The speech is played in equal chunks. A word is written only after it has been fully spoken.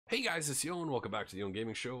Hey guys, it's Yo and welcome back to the Yo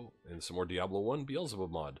Gaming Show and some more Diablo 1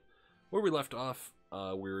 Belzebub mod. Where we left off,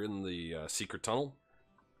 we were in the secret tunnel.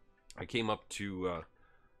 I came up to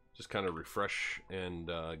just kind of refresh and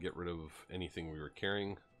get rid of anything we were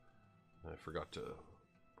carrying. I forgot to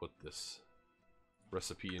put this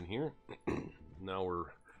recipe in here. Now we're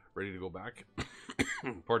ready to go back.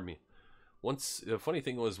 Pardon me. The funny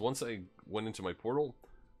thing was, once I went into my portal,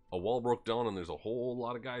 a wall broke down and there's a whole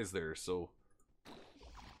lot of guys there, so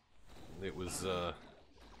it was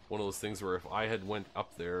one of those things where if I had went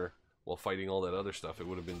up there while fighting all that other stuff, it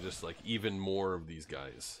would have been just like even more of these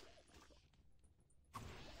guys.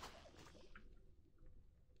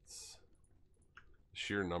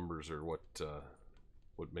 Sheer numbers are what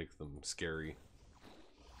make them scary.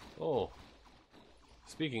 Oh,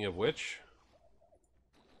 speaking of which,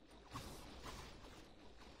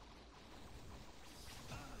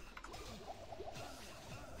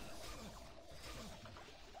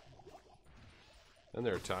 and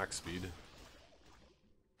their attack speed.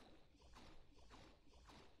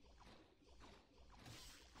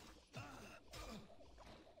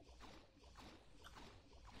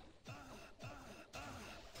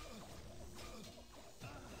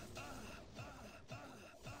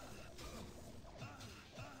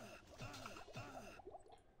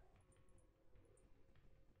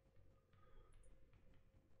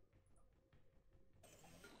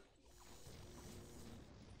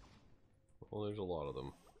 Well, there's a lot of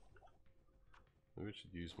them. Maybe I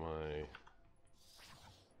should use my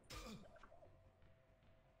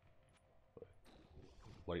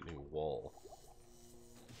lightning wall.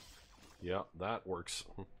 Yeah, that works.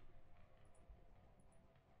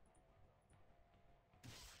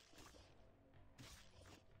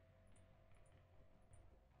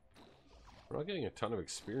 We're not getting a ton of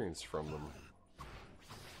experience from them.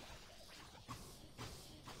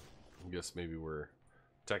 I guess maybe we're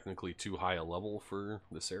technically too high a level for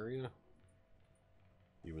this area.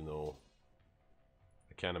 Even though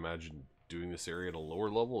I can't imagine doing this area at a lower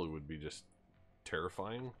level, it would be just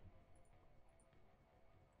terrifying.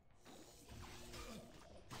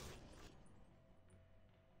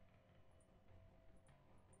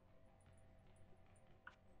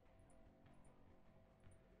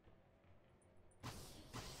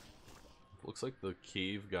 Looks like the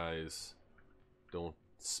cave guys don't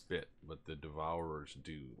spit, but the devourers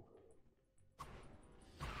do.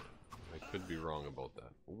 I could be wrong about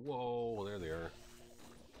that. Whoa, there they are.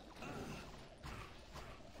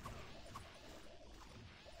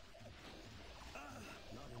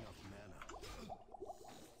 Not enough mana.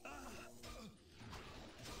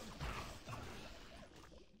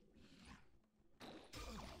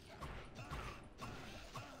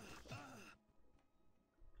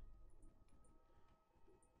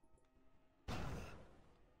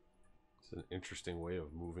 It's an interesting way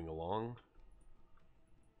of moving along.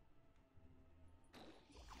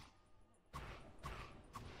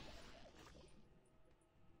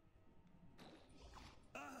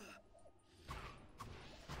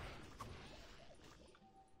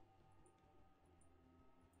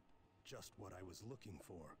 Just what I was looking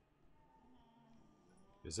for.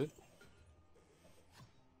 Is it?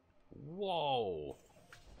 Whoa!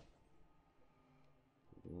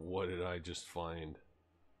 What did I just find?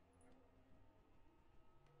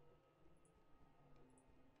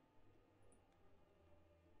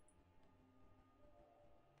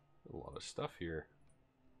 A lot of stuff here.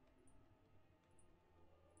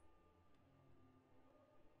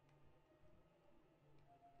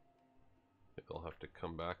 I think I'll have to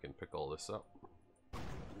come back and pick all this up.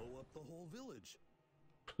 Blow up the whole village.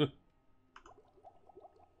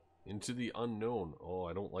 Into the unknown. Oh,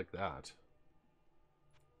 I don't like that.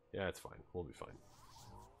 Yeah, it's fine. We'll be fine.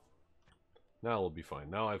 Now we'll be fine.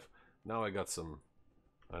 Now I got some.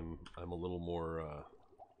 I'm a little more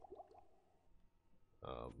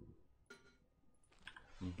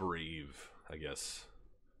brave, I guess.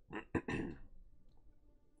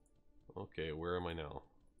 Okay, where am I now?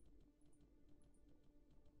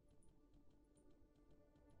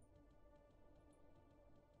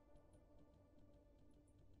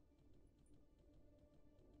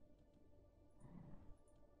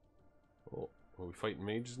 Oh, are we fighting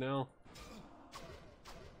mages now?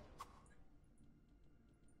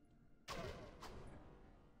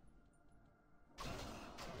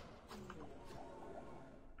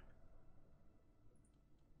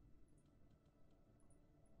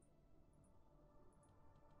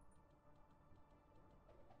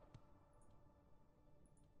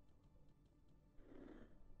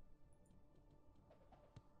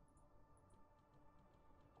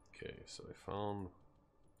 Okay, so I found...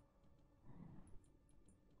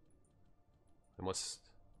 I must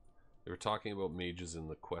They were talking about mages in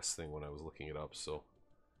the quest thing when I was looking it up, so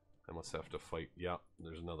I must have to fight. Yeah,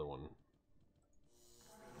 there's another one.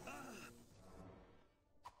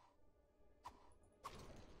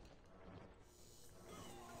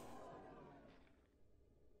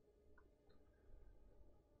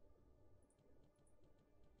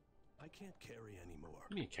 I can't carry anymore. What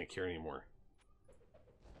do you mean you can't carry anymore?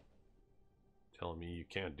 Telling me you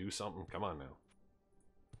can't do something? Come on now.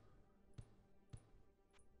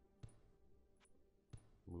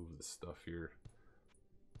 Move the stuff here.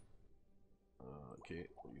 Okay,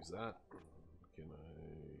 we'll use that. Can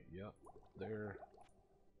I... Yep, there.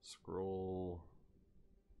 Scroll.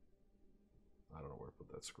 I don't know where to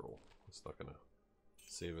put that scroll. It's not gonna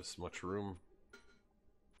save us much room.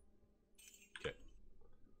 Okay.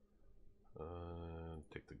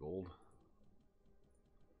 Take the gold.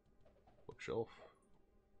 Bookshelf.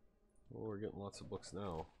 Oh, we're getting lots of books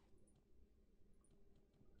now.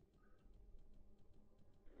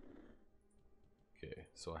 Okay,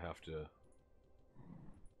 so I have to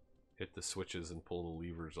hit the switches and pull the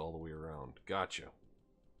levers all the way around. Gotcha.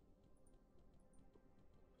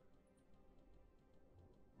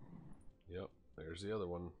 Yep, there's the other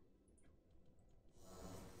one.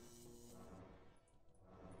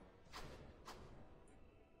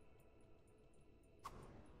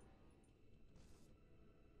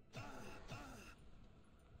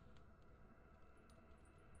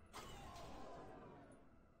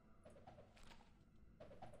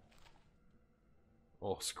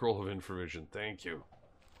 Oh, scroll of information. Thank you.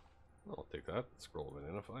 I'll take that. Scroll of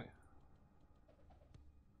identify.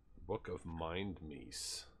 Book of Mind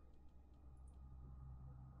Mace.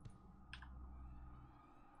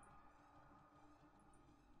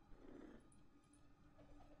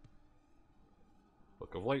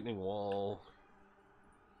 Book of Lightning Wall.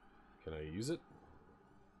 Can I use it?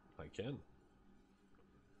 I can.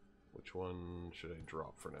 Which one should I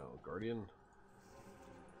drop for now? Guardian?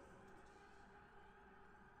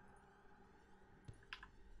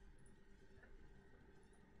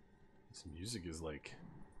 This music is like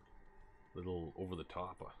a little over the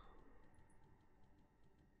top.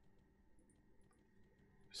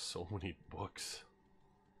 So many books.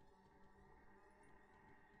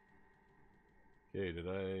 Okay, did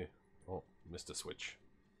I... Oh, missed a switch.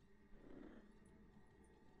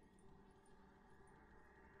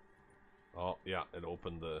 Oh, yeah, it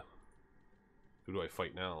opened the... Who do I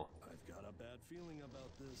fight now? I've got a bad feeling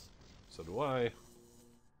about this. So do I.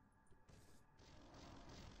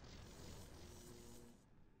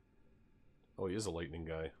 Oh, he is a lightning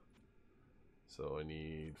guy. So I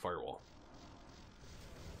need firewall.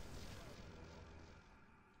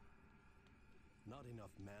 Not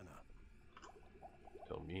enough mana.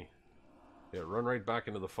 Tell me. Yeah, run right back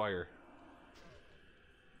into the fire.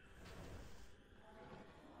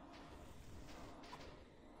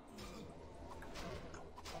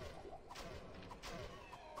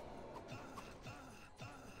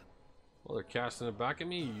 Well, they're casting it back at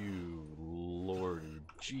me, you Lord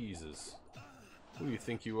Jesus. Who do you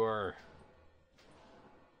think you are?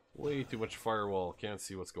 Way too much firewall. Can't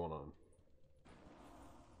see what's going on.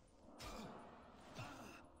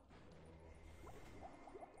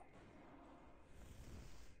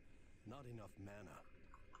 Not enough mana.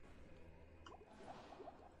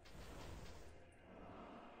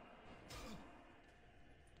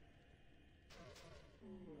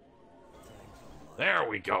 There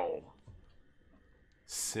we go.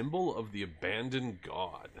 Symbol of the abandoned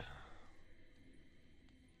god.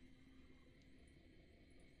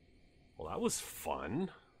 Well, that was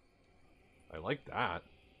fun. I like that.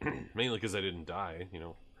 Mainly because I didn't die, you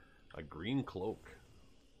know. A green cloak.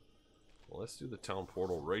 Well, let's do the town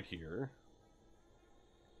portal right here.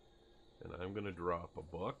 And I'm going to drop a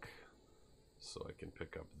book. So I can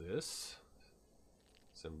pick up this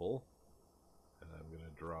symbol. And I'm going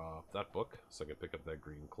to drop that book. So I can pick up that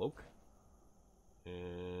green cloak.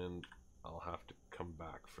 And I'll have to come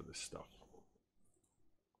back for this stuff.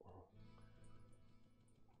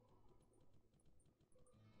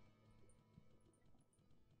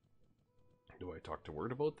 Do I talk to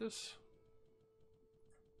Word about this?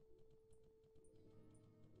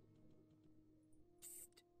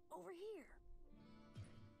 Over here.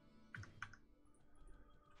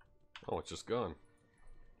 Oh, it's just gone.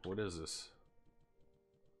 What is this?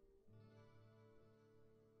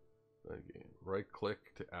 Again, right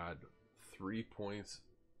click to add 3 points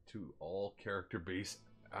to all character-based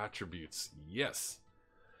attributes. Yes.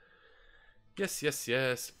 Yes, yes,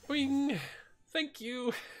 yes. Bing! Thank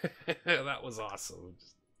you. That was awesome.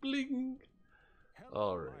 Just bling.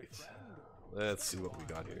 All right. Let's see what we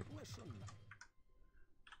got here.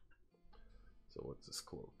 So what's this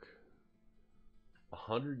cloak?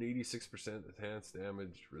 186% enhanced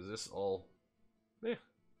damage, resists all. Eh.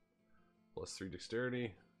 +3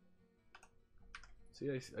 dexterity. See,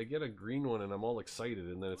 I get a green one and I'm all excited,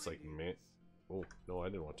 and then it's like, meh. Oh, no, I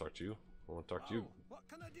didn't want to talk to you. I want to talk to you. What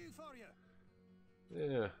can I do for you?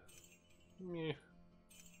 Yeah. Meh.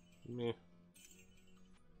 Meh.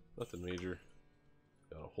 Nothing major.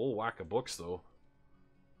 Got a whole whack of books, though.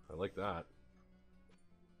 I like that.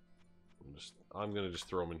 I'm gonna just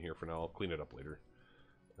throw them in here for now. I'll clean it up later.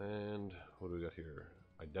 And what do we got here?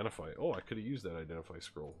 Identify. Oh, I could have used that identify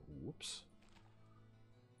scroll. Whoops.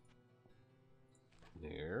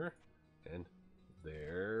 There and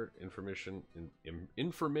there. Information.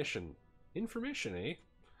 Information. Information, eh?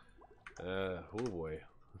 Oh boy.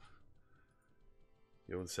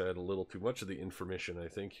 You said a little too much of the information, I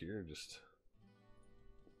think, here. Just.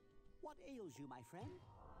 What ails you, my friend?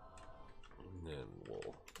 And then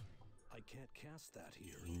we'll. I can't cast that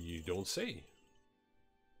here. You don't say.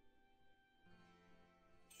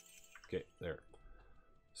 Okay, there.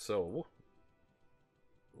 So,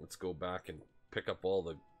 let's go back and pick up all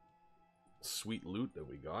the sweet loot that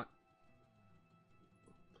we got.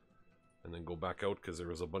 And then go back out, because there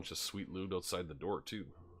was a bunch of sweet loot outside the door, too.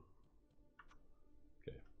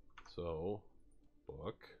 Okay, so,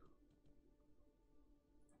 book.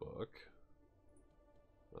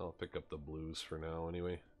 I'll pick up the blues for now,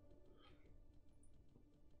 anyway.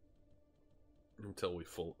 Until we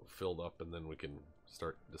filled up, and then we can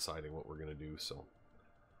start deciding what we're going to do, so.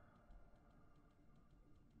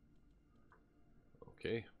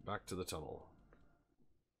 Okay, back to the tunnel.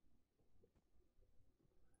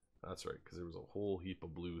 That's right, because there was a whole heap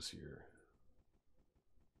of blues here.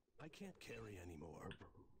 I can't carry anymore.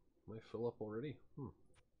 Am I fill up already?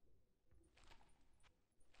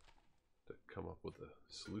 To come up with a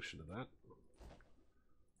solution to that.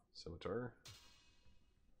 Scimitar.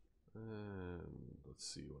 And let's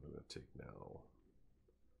see what I'm going to take now.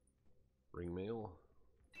 Ring mail.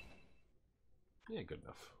 Yeah, good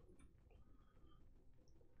enough.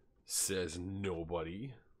 Says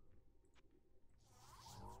nobody.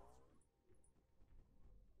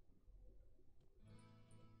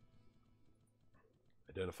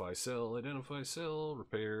 Identify cell,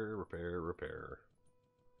 repair, repair, repair.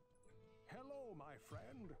 Hello, my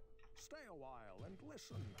friend. Stay a while and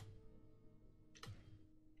listen.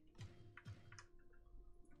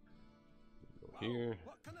 Here.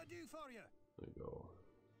 What can I do for you? There we go.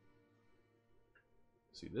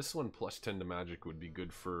 See, this one plus 10 to magic would be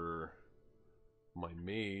good for my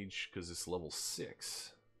mage, because it's level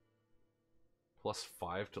 6. Plus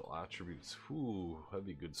 5 to attributes. Ooh, that'd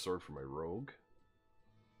be a good sword for my rogue.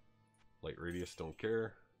 Light radius, don't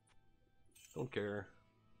care. Don't care.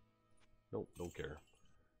 Nope, don't care.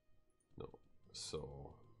 No.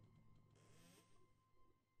 So,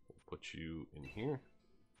 we'll put you in here.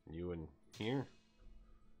 You in here.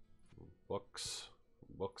 Books.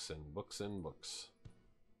 Books and books and books.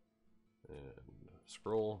 And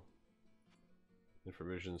scroll.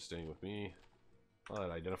 Information staying with me. Oh,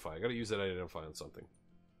 that identify. I gotta use that identify on something.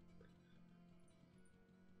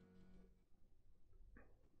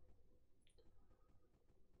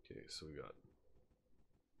 Okay, so we got.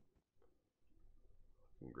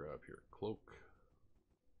 I can grab here cloak.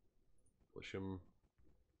 Push him.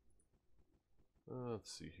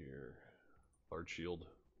 Let's see here. Large shield.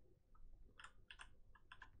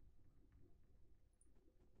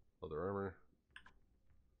 Leather armor.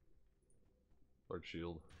 Large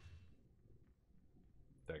shield.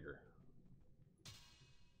 Dagger.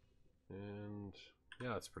 And yeah,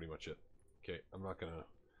 that's pretty much it. Okay, I'm not gonna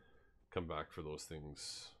come back for those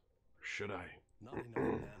things. Or should I? Not enough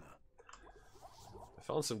mana. I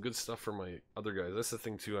found some good stuff for my other guys. That's the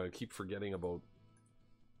thing too, I keep forgetting about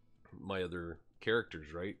my other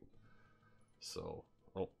characters, right? So,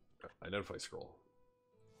 oh, identify scroll.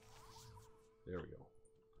 There we go.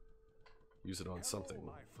 Use it on something.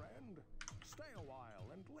 Hello, my friend. Stay a while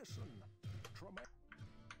and listen.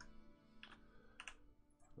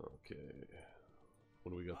 Okay.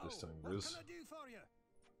 What do we got this time, Riz? What can I do for you?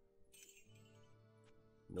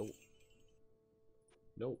 Nope.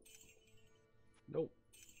 Nope. Nope.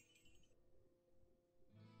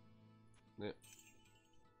 Yeah.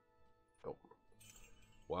 Oh.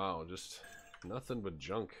 Wow, just nothing but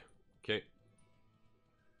junk. Okay.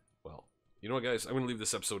 Well, you know what, guys? I'm going to leave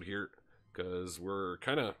this episode here because we're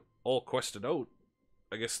kind of all quested out.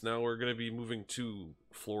 I guess now we're going to be moving to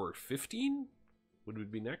floor 15?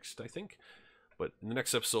 Would be next, I think. But in the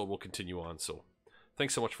next episode, we'll continue on. So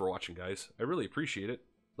thanks so much for watching, guys. I really appreciate it.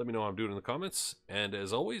 Let me know how I'm doing in the comments. And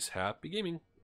as always, happy gaming.